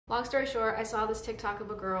Long story short, I saw this TikTok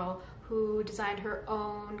of a girl who designed her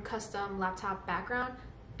own custom laptop background,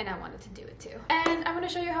 and I wanted to do it too. And I'm gonna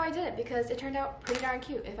show you how I did it because it turned out pretty darn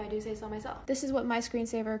cute, if I do say so myself. This is what my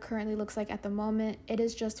screensaver currently looks like at the moment. It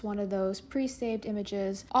is just one of those pre-saved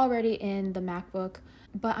images already in the MacBook,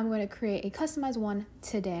 but I'm going to create a customized one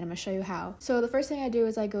today, and I'm going to show you how. So the first thing I do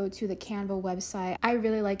is I go to the Canva website. I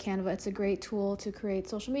really like Canva. It's a great tool to create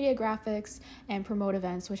social media graphics and promote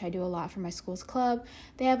events, which I do a lot for my school's club.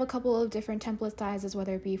 They have a couple of different template sizes,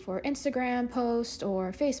 whether it be for Instagram posts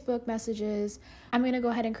or Facebook messages. I'm going to go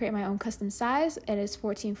ahead and create my own custom size. It is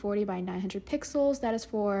 1440 by 900 pixels. That is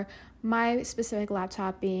for my specific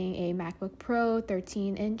laptop being a MacBook Pro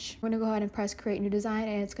 13-inch. I'm going to go ahead and press create new design,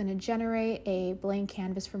 and it's going to generate a blank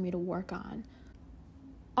canvas for me to work on.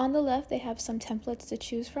 On the left, they have some templates to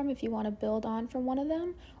choose from if you want to build on from one of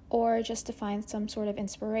them, or just to find some sort of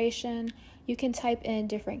inspiration. You can type in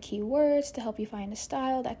different keywords to help you find a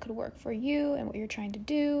style that could work for you and what you're trying to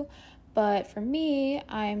do. But for me,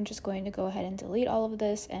 I'm just going to go ahead and delete all of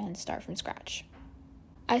this and start from scratch.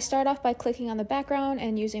 I start off by clicking on the background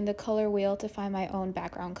and using the color wheel to find my own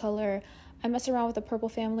background color. I mess around with the purple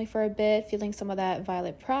family for a bit, feeling some of that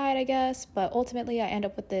violet pride, I guess, but ultimately I end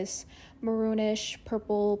up with this maroonish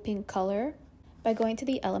purple pink color. By going to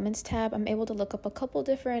the Elements tab, I'm able to look up a couple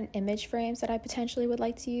different image frames that I potentially would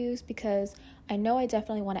like to use because I know I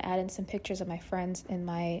definitely want to add in some pictures of my friends in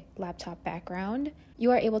my laptop background.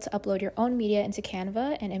 You are able to upload your own media into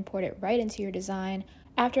Canva and import it right into your design.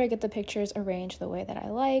 After I get the pictures arranged the way that I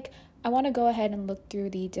like, I want to go ahead and look through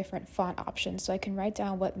the different font options so I can write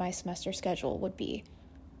down what my semester schedule would be.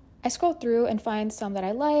 I scroll through and find some that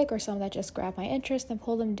I like or some that just grab my interest and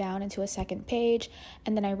pull them down into a second page,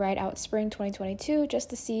 and then I write out Spring 2022 just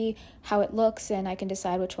to see how it looks and I can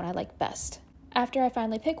decide which one I like best. After I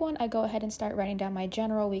finally pick one, I go ahead and start writing down my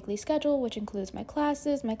general weekly schedule, which includes my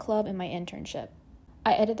classes, my club, and my internship.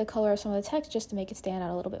 I edit the color of some of the text just to make it stand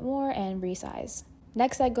out a little bit more and resize.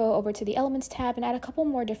 Next, I go over to the Elements tab and add a couple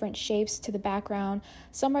more different shapes to the background.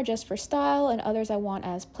 Some are just for style, and others I want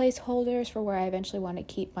as placeholders for where I eventually want to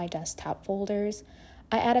keep my desktop folders.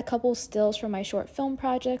 I add a couple stills from my short film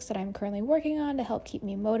projects that I'm currently working on to help keep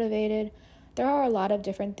me motivated. There are a lot of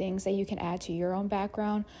different things that you can add to your own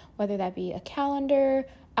background, whether that be a calendar,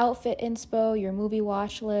 outfit inspo, your movie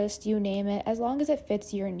watch list, you name it. As long as it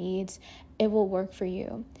fits your needs, it will work for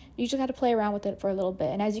you. You just got to play around with it for a little bit.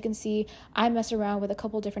 And as you can see, I mess around with a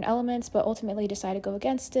couple different elements, but ultimately decide to go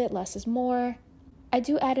against it. Less is more. I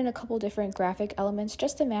do add in a couple different graphic elements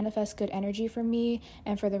just to manifest good energy for me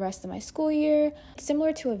and for the rest of my school year.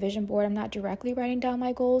 Similar to a vision board, I'm not directly writing down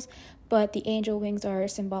my goals, but the angel wings are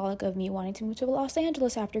symbolic of me wanting to move to Los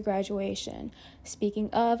Angeles after graduation. Speaking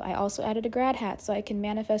of, I also added a grad hat so I can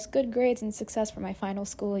manifest good grades and success for my final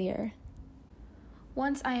school year.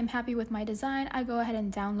 Once I am happy with my design, I go ahead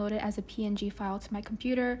and download it as a PNG file to my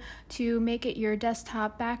computer. To make it your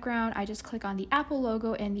desktop background, I just click on the Apple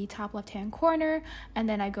logo in the top left-hand corner, and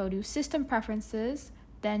then I go to System Preferences,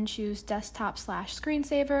 then choose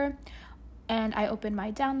Desktop/Screensaver, and I open my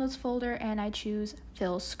Downloads folder and I choose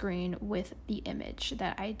Fill Screen with the image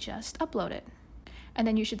that I just uploaded. And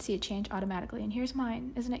then you should see it change automatically, and here's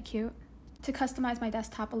mine. Isn't it cute? To customize my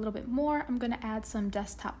desktop a little bit more, I'm going to add some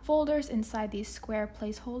desktop folders inside these square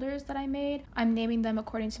placeholders that I made. I'm naming them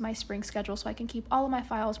according to my spring schedule so I can keep all of my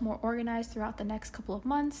files more organized throughout the next couple of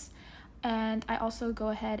months. And I also go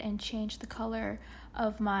ahead and change the color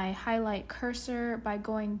of my highlight cursor by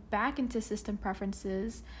going back into System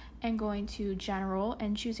Preferences and going to General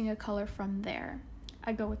and choosing a color from there.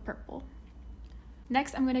 I go with purple.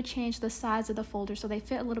 Next, I'm going to change the size of the folder so they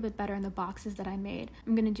fit a little bit better in the boxes that I made.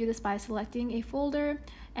 I'm going to do this by selecting a folder,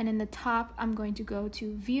 and in the top, I'm going to go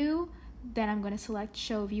to View, then I'm going to select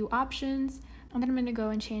Show View Options, and then I'm going to go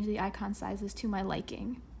and change the icon sizes to my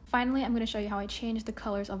liking. Finally, I'm going to show you how I change the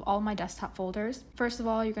colors of all my desktop folders. First of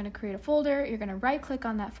all, you're going to create a folder, you're going to right-click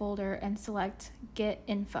on that folder and select Get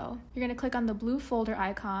Info. You're going to click on the blue folder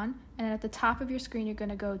icon, and then at the top of your screen, you're going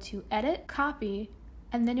to go to Edit, Copy,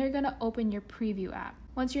 and then you're going to open your preview app.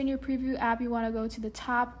 Once you're in your preview app, you want to go to the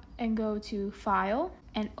top and go to File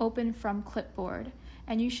and Open from Clipboard.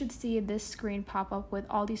 And you should see this screen pop up with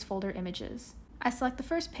all these folder images. I select the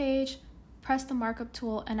first page, press the markup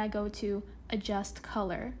tool, and I go to Adjust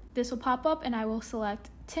Color. This will pop up and I will select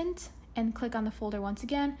Tint and click on the folder once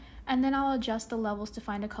again, and then I'll adjust the levels to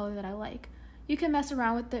find a color that I like. You can mess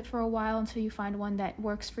around with it for a while until you find one that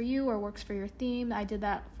works for you or works for your theme. I did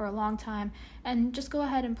that for a long time, and just go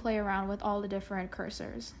ahead and play around with all the different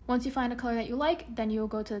cursors. Once you find a color that you like, then you'll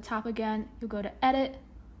go to the top again, you'll go to Edit,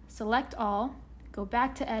 select all, go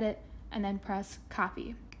back to Edit, and then press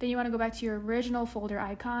Copy. Then you want to go back to your original folder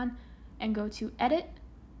icon and go to Edit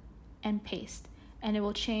and Paste, and it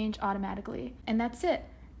will change automatically. And that's it.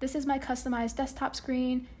 This is my customized desktop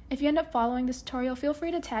screen. If you end up following this tutorial, feel free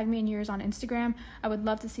to tag me in yours on Instagram. I would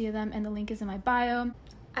love to see them, and the link is in my bio.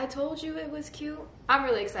 I told you it was cute. I'm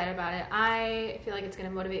really excited about it. I feel like it's gonna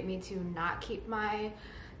motivate me to not keep my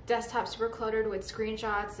desktop super cluttered with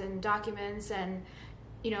screenshots and documents, and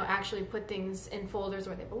actually put things in folders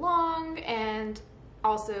where they belong, and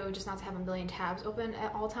also just not to have a million tabs open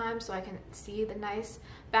at all times so I can see the nice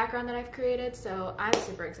background that I've created. So I'm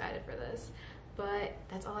super excited for this. But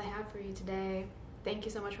that's all I have for you today. Thank you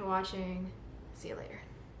so much for watching. See you later.